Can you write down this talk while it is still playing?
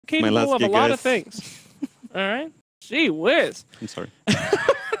capable of a lot of things. All right? Gee whiz. I'm sorry.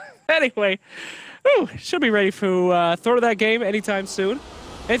 Anyway, should be ready to throw to that game anytime soon.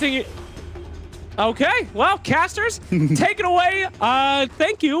 Anything you... Okay, well, casters, take it away.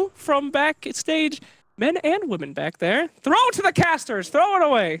 Thank you from backstage, men and women back there. Throw it to the casters. Throw it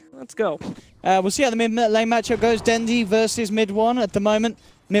away. Let's go. We'll see how the mid lane matchup goes. Dendi versus mid one at the moment.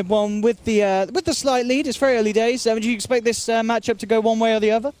 Mid one with the slight lead. It's very early days. Would you expect this matchup to go one way or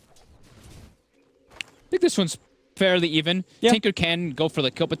the other? I think this one's fairly even. Yeah. Tinker can go for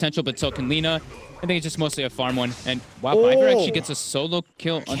the kill potential, but so can Lina. I think it's just mostly a farm one. And wow, Viper actually gets a solo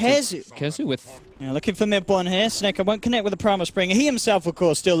kill on KheZu with... Yeah, looking for mid one here. Snake won't connect with the Primal Springer. He himself, of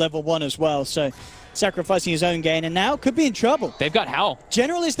course, still level 1 as well, so sacrificing his own gain, and now could be in trouble. They've got Howl.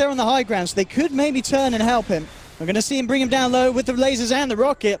 General is there on the high ground, so they could maybe turn and help him. We're going to see him bring him down low with the lasers and the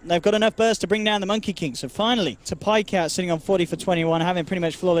rocket. They've got enough burst to bring down the Monkey King. So finally, to Pycat sitting on 40 for 21, having pretty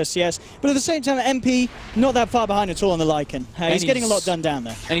much flawless CS. But at the same time, MP not that far behind at all on the Lycan. He's getting a lot done down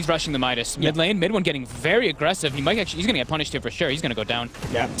there. And he's rushing the Midas. Mid lane, mid one getting very aggressive. He's going to get punished here for sure. He's going to go down.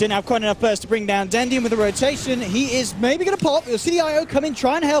 Yeah, didn't have quite enough burst to bring down Dendian with the rotation. He is maybe going to pop. You'll see the IO come in,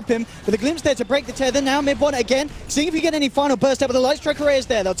 try and help him with a glimpse there to break the tether. Now mid one again, seeing if you get any final burst out, but the Light Strike Array is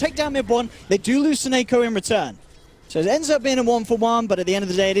there. They'll take down mid one. They do lose Seneko in return. So it ends up being a 1-for-1, but at the end of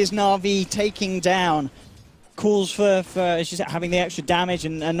the day, it is NaVi taking down. Calls for just having the extra damage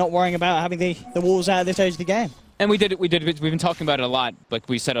and not worrying about having the walls out at this stage of the game. And we've been talking about it a lot, like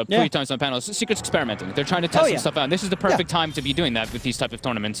we said a few times on panels. Secret's experimenting. They're trying to test some stuff out. And this is the perfect time to be doing that with these type of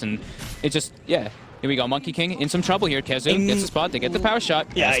tournaments. And it just, here we go. Monkey King in some trouble here. KheZu gets the spot. They get the power shot.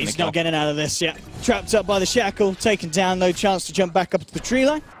 Yeah, he's not getting out of this yet. Trapped up by the shackle, taken down, no chance to jump back up to the tree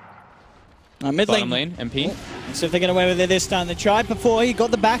line. Mid Bottom lane, MP. So if they get away with it this time, they tried before. He got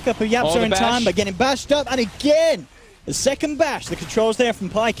the backup of YapzOr in time, but getting bashed up. And again, the second bash. The controls there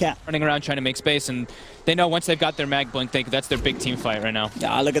from Pycat. Running around trying to make space, and they know once they've got their mag blink, that's their big team fight right now.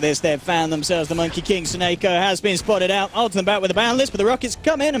 Look at this. They've found themselves the Monkey King. Seneko has been spotted out. Ultimate back with a boundless, but the Rockets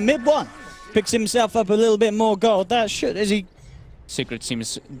come in and mid one. Picks himself up a little bit more gold. That should, as he... Secret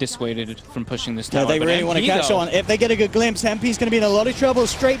seems dissuaded from pushing this tower. No, they really want to catch on. If they get a good glimpse, MP's going to be in a lot of trouble.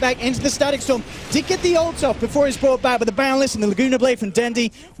 Straight back into the Static Storm. Did get the ult off before he's brought back, but the Boundless and the Laguna Blade from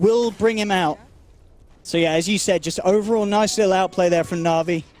Dendi will bring him out. So yeah, as you said, just overall nice little outplay there from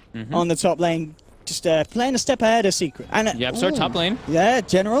NaVi on the top lane. Just playing a step ahead of Secret. And YapzOr top lane. Yeah,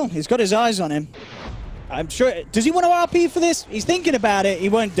 General. He's got his eyes on him. I'm sure. Does he want to RP for this? He's thinking about it. He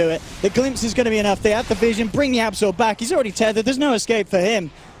won't do it. The glimpse is going to be enough. They have the vision. Bring YapzOr back. He's already tethered. There's no escape for him.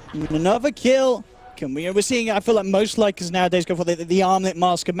 Another kill. We're seeing, I feel like most likers nowadays go for the armlet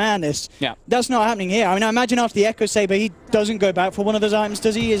Mask of Madness. Yeah. That's not happening here. I mean, I imagine after the Echo Saber, he doesn't go back for one of those items,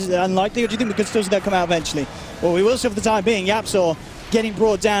 does he? Is it unlikely, or do you think we could still see that come out eventually? Well, we will see for the time being. YapzOr getting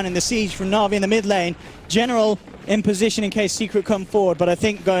brought down in the siege from NaVi in the mid lane. General in position in case Secret come forward, but I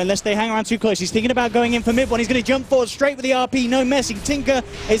think unless they hang around too close, he's thinking about going in for mid one. He's going to jump forward straight with the RP, no messing. Tinker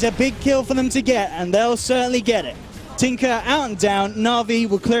is a big kill for them to get, and they'll certainly get it. Tinker out and down. NaVi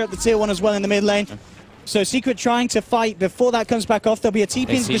will clear up the tier 1 as well in the mid lane. So Secret trying to fight before that comes back off. There'll be a TP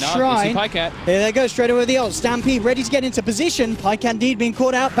into the shrine. There they go, straight away with the ult. Stampede ready to get into position. Pycat indeed being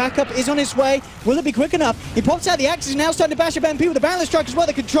caught out. Backup is on his way. Will it be quick enough? He pops out the axes, now starting to bash up MP with a balance strike as well.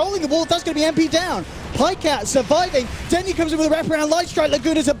 They're controlling the wall. That's going to be MP down. Pycat surviving. Denny comes in with a wraparound light strike.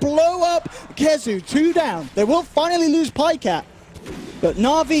 Laguna to blow up KheZu. 2 down. They will finally lose Pycat. But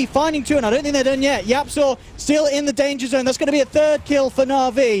NaVi finding 2, and I don't think they're done yet. YapzOr still in the danger zone. That's going to be a 3rd kill for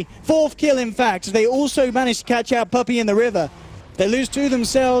NaVi. 4th kill, in fact. They also managed to catch out Puppey in the river. They lose 2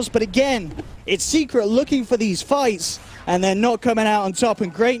 themselves, but again, it's Secret looking for these fights, and they're not coming out on top.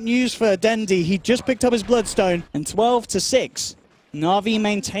 And great news for Dendi. He just picked up his Bloodstone, and 12-6. NaVi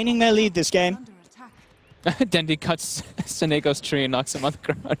maintaining their lead this game. Dendi cuts Seneko's tree and knocks him on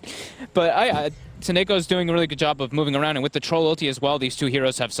the ground. But Seneko's doing a really good job of moving around, and with the Troll ulti as well, these 2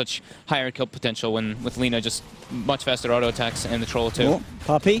 heroes have such higher kill potential when with Lina just much faster auto attacks and the Troll too. Oh,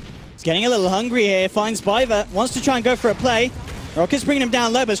 Puppey is getting a little hungry here, finds Biver, wants to try and go for a play. Rocket's bringing him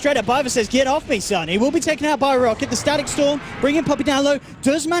down low, but straight up Biver says, get off me, son. He will be taken out by Rocket. The Static Storm, bringing Puppey down low,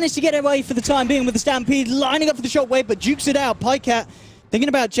 does manage to get away for the time being with the Stampede, lining up for the shockwave, but jukes it out. Pycat thinking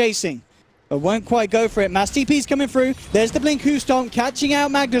about chasing, but won't quite go for it. Mass TP's coming through. There's the Blink Stomp, catching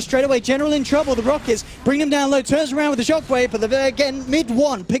out Magnus straight away. General in trouble. The Rockets bring him down low, turns around with the shockwave, but they're again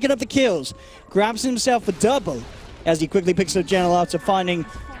mid-1, picking up the kills. Grabs himself a double as he quickly picks up General after finding,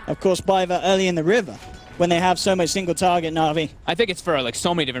 of course, Biver early in the river. when they have so much single target, NaVi. I think it's for like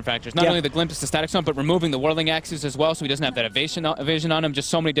so many different factors. Not Yeah. only the glimpse, the static zone, but removing the whirling axes as well, so he doesn't have that evasion on him. Just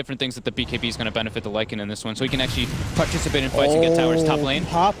so many different things that the BKB is going to benefit the Lycan in this one, so he can actually participate in fights and get towers top lane.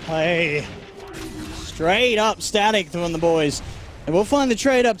 Puppey. Straight up static from the boys. And we'll find the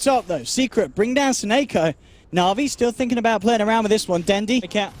trade up top though. Secret, bring down Seneko. NaVi still thinking about playing around with this one.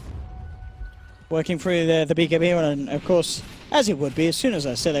 Dendi. Working through the BKB, and of course, as it would be, as soon as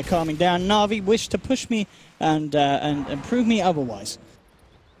I say they're calming down, NaVi wish to push me and prove me otherwise.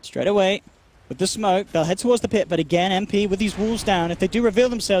 Straight away, with the smoke, they'll head towards the pit, but again, MP with these walls down, if they do reveal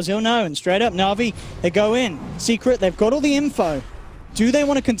themselves, he'll know, and straight up, NaVi, they go in. Secret, they've got all the info. Do they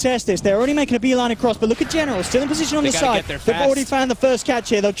want to contest this? They're already making a beeline across, but look at General, still in position on the side. They've already found the first catch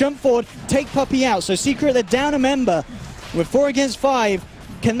here. They'll jump forward, take Puppey out. So Secret, they're down a member. With 4 against 5,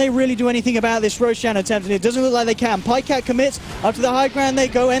 can they really do anything about this Roshan attempt? And it doesn't look like they can. Pycat commits, up to the high ground they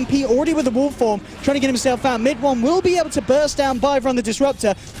go. MP already with the wall form, trying to get himself out. Mid one will be able to burst down Biver on the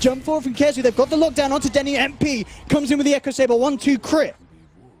Disruptor. Jump forward from KheZu, they've got the lockdown onto Denny. MP comes in with the Echo Saber, 1-2 crit.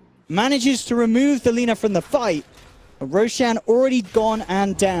 Manages to remove the Lina from the fight. But Roshan already gone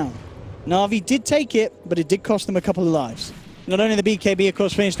and down. NaVi did take it, but it did cost them a couple of lives. Not only the BKB, of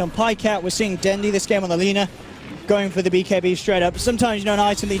course, finished on Pycat, we're seeing Dendi this game on the Lina, going for the BKB straight up. Sometimes, you know, an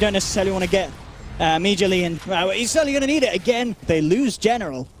item that you don't necessarily want to get immediately, and he's certainly going to need it again. They lose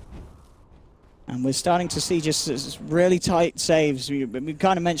General. And we're starting to see just really tight saves. We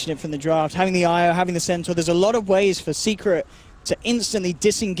kind of mentioned it from the draft. Having the IO, having the Centaur, there's a lot of ways for Secret to instantly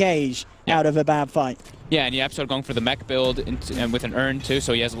disengage out of a bad fight. Yeah, and YapzOr going for the mech build and with an urn too,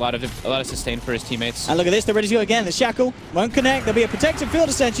 so he has a lot of sustain for his teammates. And look at this, they're ready to go again. The Shackle won't connect. There'll be a protective field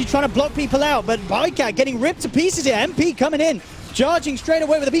essentially, trying to block people out, but Bycat getting ripped to pieces here. MP coming in, charging straight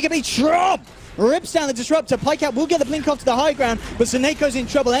away with the BKB. Trump rips down the Disruptor. Pycat will get the blink off to the high ground, but Seneco's in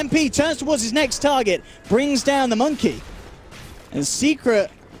trouble. MP turns towards his next target, brings down the Monkey. And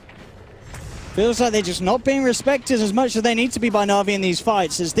Secret feels like they're just not being respected as much as they need to be by NaVi in these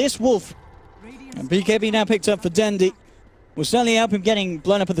fights, as this Wolf, and BKB now picked up for Dendi, will certainly help him getting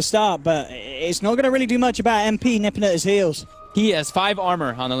blown up at the start, but it's not going to really do much about MP nipping at his heels. He has 5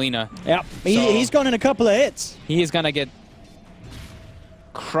 armor on the Lina. Yep, he's gone in a couple of hits. He is going to get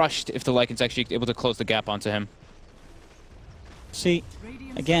crushed if the Lycan's actually able to close the gap onto him. See,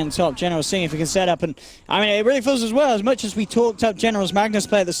 again, top General seeing if he can set up, and I mean, it really feels as well, as much as we talked up General's Magnus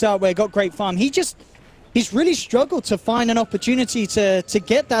play at the start where he got great farm, he's really struggled to find an opportunity to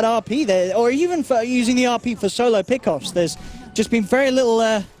get that RP there, or even for using the RP for solo pickoffs. There's just been very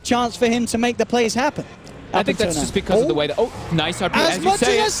little chance for him to make the plays happen. I think that's just because of the way that... Oh, nice RP, as much as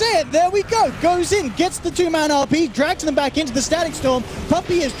I say it, there we go. Goes in, gets the 2-man RP, drags them back into the Static Storm.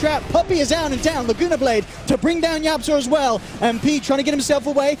 Puppey is trapped, Puppey is out and down. Laguna Blade to bring down YapzOr as well. MP trying to get himself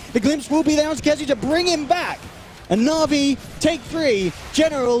away. The glimpse will be there on KheZu to bring him back. And NaVi, take 3.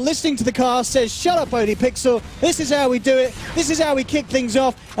 General, listening to the cast, says, shut up, ODPixel. This is how we do it. This is how we kick things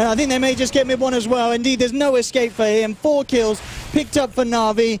off. And I think they may just get mid 1 as well. Indeed, there's no escape for him. 4 kills picked up for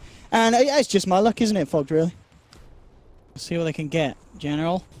NaVi. And it's just my luck, isn't it, Fogged, really? Let's see what they can get.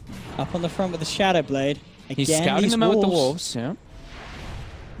 General, up on the front with the Shadow Blade. Again, he's scouting them out with the wolves, yeah.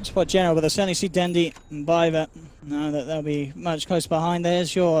 Spot General, but I certainly see Dendi and Biver. No, they'll be much close behind.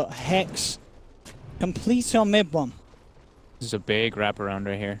 There's your Hex. Complete on mid 1. This is a big wraparound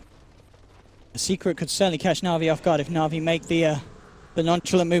right here. A Secret could certainly catch NaVi off guard if NaVi make the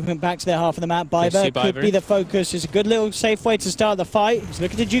nonchalant movement back to their half of the map. Biver could be the focus. It's a good little safe way to start the fight. He's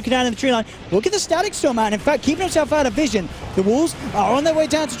looking to juke it down in the tree line. Look at the Static Storm, man. In fact, keeping himself out of vision. The Wolves are on their way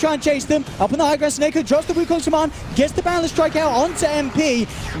down to try and chase them. Up on the high ground, Seneko drops the Wukong command, gets the Boundless Strike out onto MP.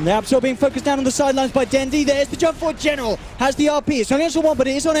 And the YapzOr being focused down on the sidelines by Dendi. There's the jump forward. General has the RP. It's only on 1, but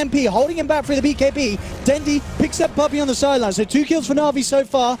it is on MP, holding him back through the BKB. Dendi picks up Puppey on the sidelines. So 2 kills for NaVi so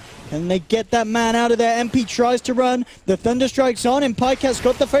far. Can they get that man out of there? MP tries to run. The Thunder Strike's on, and Pycat's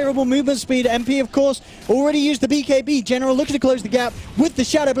got the favorable movement speed. MP, of course, already used the BKB. General looking to close the gap with the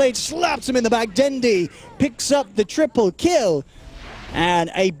Shadow Blade. Slaps him in the back. Dendi picks up the triple kill.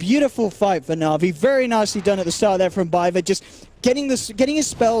 And a beautiful fight for NaVi. Very nicely done at the start there from Biver. Just getting his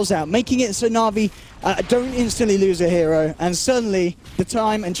spells out, making it so NaVi don't instantly lose a hero. And suddenly, the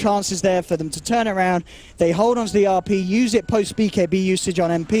time and chance is there for them to turn around. They hold onto the RP, use it post-BKB usage on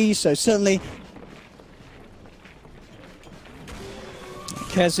MP. So certainly,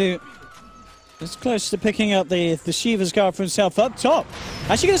 KheZu is close to picking up the Shiva's guard for himself up top.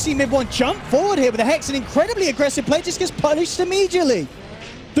 Actually going to see mid 1 jump forward here with a Hex. An incredibly aggressive play, just gets punished immediately.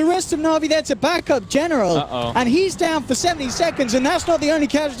 the rest of NaVi there to back up General. And he's down for 70 seconds, and that's not the only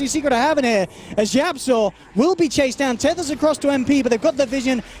casualty Secret are having here, as YapzOr will be chased down, tethers across to MP, but they've got the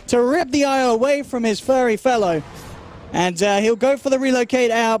vision to rip the IO away from his furry fellow. And he'll go for the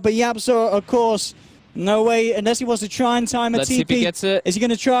relocate out, but YapzOr, of course, no way, unless he wants to try and time a Let's TP. See if he gets it. Is he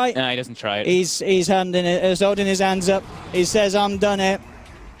going to try? No, he doesn't try it. He's holding his hands up. He says, I'm done it.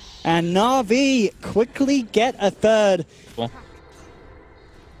 And NaVi quickly get a third. Cool.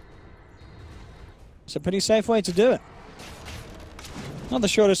 It's a pretty safe way to do it. Not the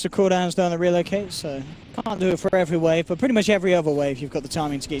shortest of cooldowns down the relocate, so can't do it for every wave, but pretty much every other wave you've got the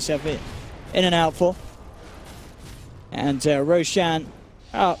timing to get yourself in and out for. And Roshan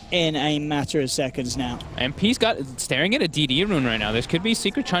out in a matter of seconds now. MP's staring at a DD rune right now. This could be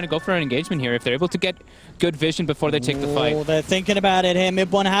Secret trying to go for an engagement here if they're able to get good vision before they take the fight. They're thinking about it here.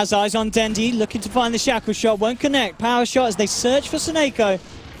 Mid one has eyes on Dendi, looking to find the shackle shot. Won't connect. Power shot as they search for Seneko.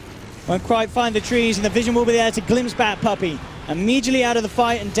 Won't quite find the trees, and the vision will be there to glimpse back Puppey. Immediately out of the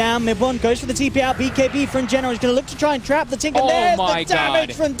fight and down. Mid one goes for the TP out. BKB from General is going to look to try and trap the Tinker. Oh, there's my the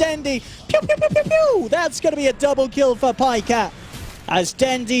damage from Dendi. Pew, pew, pew, pew, pew. That's going to be a double kill for Pycat, as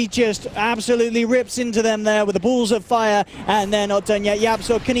Dendi just absolutely rips into them there with the balls of fire, and they're not done yet.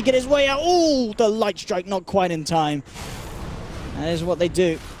 YapzOr, can he get his way out? Oh, the light strike not quite in time. That is what they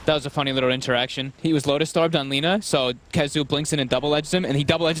do. That was a funny little interaction. He was Lotus Orbed on Lina, so KheZu blinks in and double edges him, and he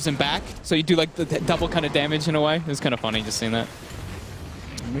double edges him back, so you do like the double kind of damage in a way. It was kind of funny just seeing that.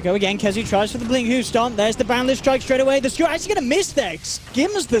 Here we go again. KheZu tries for the blink hoof stomp. There's the boundless strike straight away. The Skewer actually going to miss there.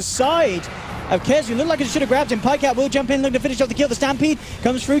 Skims the side of KheZu. Looked like it should have grabbed him. Pycat will jump in, looking to finish off the kill. The Stampede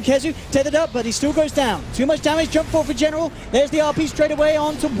comes through. KheZu tethered up, but he still goes down. Too much damage. Jump forward for General. There's the RP straight away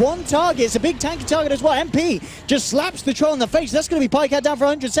onto one target. It's a big tanky target as well. MP just slaps the troll in the face. That's going to be Pycat down for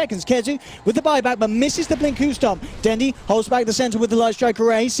 100 seconds. KheZu with the buyback, but misses the blink hoof stomp. Dendi holds back the center with the light strike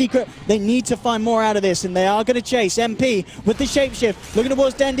array. Secret, they need to find more out of this, and they are going to chase. MP with the shapeshift, looking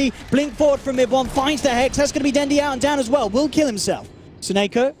towards Dendi. Blink forward from mid one, finds the Hex. That's going to be Dendi out and down as well. Will kill himself.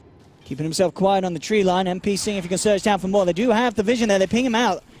 Seneko keeping himself quiet on the tree line. MP seeing if he can search down for more. They do have the vision there. They ping him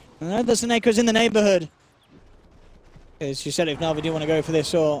out. I know the Seneko's in the neighborhood. As you said, if NaVi do want to go for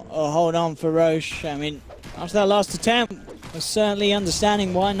this or hold on for Roche. I mean, after that last attempt, we're certainly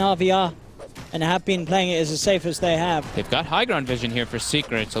understanding why NaVi are and have been playing it as safe as they have. They've got high ground vision here for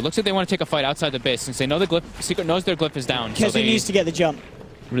Secret, so it looks like they want to take a fight outside the base since they know the glyph. Secret knows their glyph is down. KheZu needs to get the jump.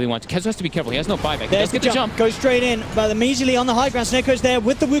 Really want to. KheZu has to be careful. He has no buyback. There's He does get the jump. Goes straight in, but immediately on the high ground, Seneko's there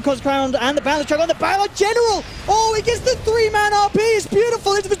with the Wukong's crown and the balance track on the barrel. General! Oh, he gets the 3-man RP. It's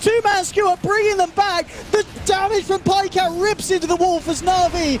beautiful into the 2-man skewer, bringing them back. The damage from Pycat rips into the wall for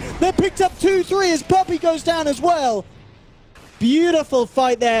NaVi. They're picked up 2-3 as Puppey goes down as well. Beautiful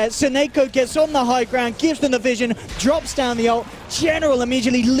fight there. Seneko gets on the high ground, gives them the vision, drops down the ult. General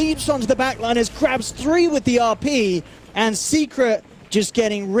immediately leaps onto the backliners, grabs 3 with the RP, and Secret just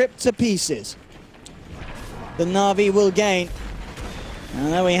getting ripped to pieces. The NaVi will gain.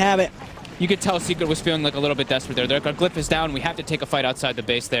 And there we have it. You could tell Secret was feeling like a little bit desperate there. Their glyph is down. We have to take a fight outside the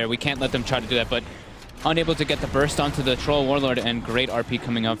base there. We can't let them try to do that, but unable to get the burst onto the Troll Warlord, and great RP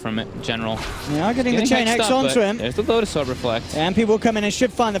coming up from it, General. They are getting the chain Hex onto him. There's the Lotus Orb Reflect. And MP will come in and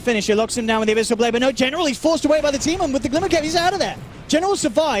should find the finisher. Locks him down with the Abyssal Blade, but no, General, he's forced away by the team, and with the Glimmer Cape, he's out of there. General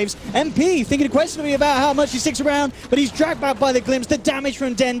survives. MP thinking questionably about how much he sticks around, but he's dragged back by the glimpse. The damage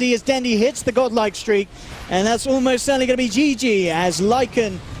from Dendi as Dendi hits the godlike streak, and that's almost certainly going to be GG as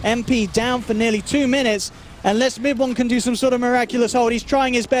Lycan MP down for nearly 2 minutes. Unless Mid1 can do some sort of miraculous hold. He's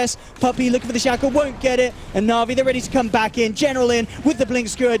trying his best. Puppey looking for the shackle, won't get it. And NaVi, they're ready to come back in. General in with the blink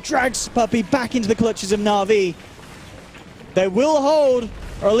skewer, drags Puppey back into the clutches of NaVi. They will hold,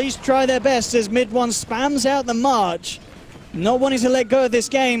 or at least try their best, as Mid1 spams out the march. Not wanting to let go of this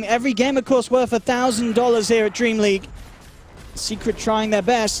game. Every game, of course, worth $1,000 here at DreamLeague. Secret trying their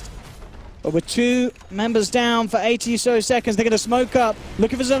best. But with 2 members down for 80 or so seconds, they're going to smoke up,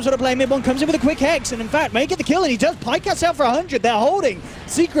 looking for some sort of play. Mid1 comes in with a quick Hex, and in fact, may get the kill, and he does. Pycat's out for 100. They're holding.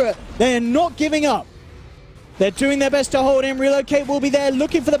 Secret, they're not giving up. They're doing their best to hold him. Relocate will be there,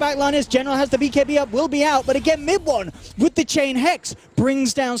 looking for the backliners. General has the BKB up, will be out. But again, Mid1 with the chain Hex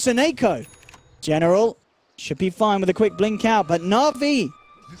brings down Seneko. General should be fine with a quick blink out, but NaVi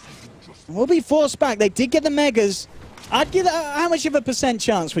will be forced back. They did get the Megas. I'd give how much of a percent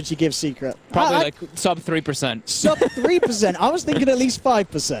chance would you give Secret? Probably like sub 3%. Sub 3%? I was thinking at least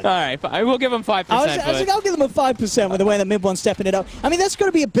 5%. All right, I will give them 5%. I think I'll give them a 5% with the way that Mid1's stepping it up. I mean, that's got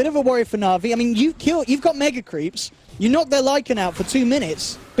to be a bit of a worry for NaVi. I mean, you've got Mega Creeps. You knocked their Lycan out for 2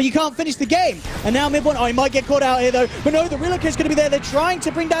 minutes. but you can't finish the game. And now mid one, oh, he might get caught out here though, but no, the relocate's going to be there. They're trying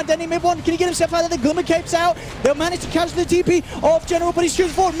to bring down Dendy mid one. Can he get himself out of the Glimmer Cape's out? They'll manage to catch the TP off General, but he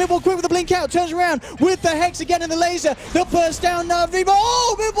shoots forward. Mid one quick with the blink out, turns around with the Hex again and the laser. They'll burst down NaVi, but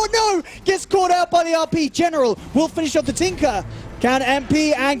oh, mid one, no! Gets caught out by the RP. General will finish off the Tinker. Can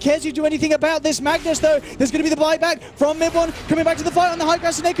MP and KheZu do anything about this Magnus, though? There's going to be the buyback from mid-one. Coming back to the fight on the high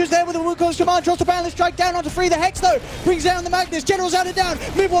ground. Saneko's there with the Wookong's command. Drops the balance strike down onto 3. The Hex, though, brings down the Magnus. General's out and down.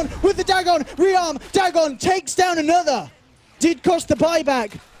 Mid-one with the Dagon. Rearm. Dagon takes down another. Did cost the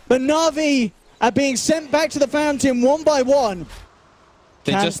buyback, but NaVi are being sent back to the fountain one by one.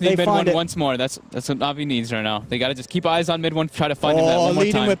 They just need mid-one once more. That's what NaVi needs right now. They got to just keep eyes on mid-one, try to find him that one more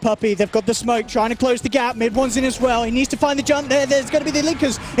time. Leading with Puppey. They've got the smoke, trying to close the gap. Mid-one's in as well. He needs to find the jump there. There's going to be the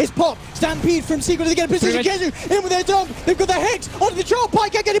linkers. It's Pop. Stampede from Secret to get a position. KheZu in with their dog. They've got the Hex onto the troll.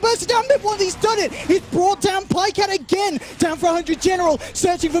 Pycat getting bursted down. Mid-one, he's done it. He's brought down Pycat again. Down for 100. General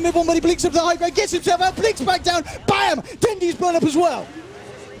searching for mid-one, but he blinks up to the high ground. Gets himself out. Blinks back down. Bam! Dendy's blown up as well.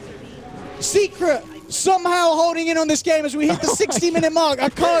 Secret somehow holding in on this game as we hit the 60-minute mark. I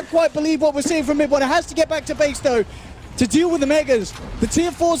can't quite believe what we're seeing from mid-one. It has to get back to base, though, to deal with the Megas. The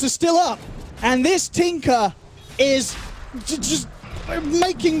tier 4s are still up, and this Tinker is just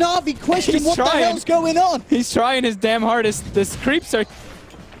making NaVi question what the hell's going on. He's trying his damn hardest. This creeps are...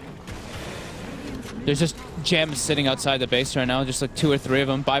 There's just gems sitting outside the base right now, just like 2 or 3 of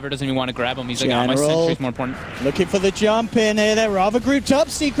them. Biver doesn't even want to grab them. He's like, oh, my sentry's more important. Looking for the jump in here. They're rather grouped up.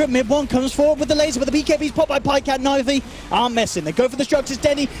 Secret mid-one comes forward with the laser, but the BKB's popped by Pycat. NaVi aren't messing. They go for the structures.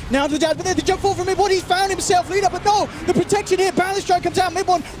 Denny now to the dad, but then the jump forward from mid-one. He's found himself. Lead up, but no. The protection here. Balance strike comes out.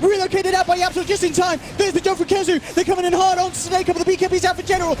 Mid-one relocated out by YapzOr just in time. There's the jump from KheZu. They're coming in hard on Snake, but the BKB's out for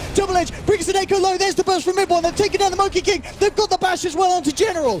General. Double edge brings Snake low. There's the burst from mid-one. They're taking down the Monkey King. They've got the bash as well onto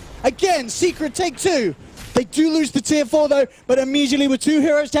General. Again, Secret take 2. They do lose the tier 4 though, but immediately with 2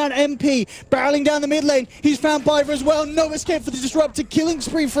 heroes down, MP barreling down the mid lane. He's found Biver as well. No escape for the Disruptor. Killing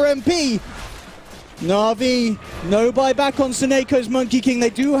spree for MP. NaVi, no buyback on Saneko's Monkey King. They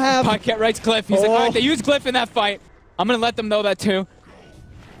do have... Pycat rights Cliff. He's like, all right, they used Cliff in that fight. I'm going to let them know that too.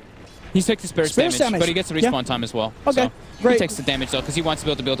 He takes the Spirit damage, but he gets the respawn time as well. Okay, so great. He takes the damage though, because he wants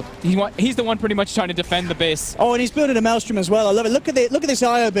to be able to he's the one pretty much trying to defend the base. Oh, and he's building a Maelstrom as well. I love it. Look at this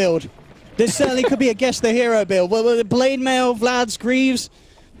IO build. This certainly could be a Guess the Hero build. Well, Blade Mail, Vlad's, Greaves,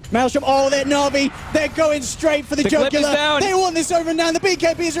 Maelstrom. Oh, they're NaVi. They're going straight for the jugular. They want this over and down. The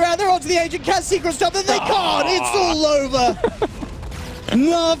BKBs are out. They're onto the Agent. Can Secret stop them? They can't. It's all over.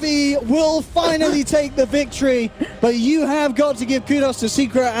 NaVi will finally take the victory, but you have got to give kudos to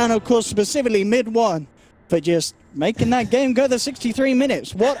Secret and, of course, specifically mid-one for just making that game go the 63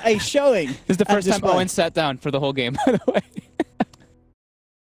 minutes. What a showing. This is the first time Owen sat down for the whole game, by the way.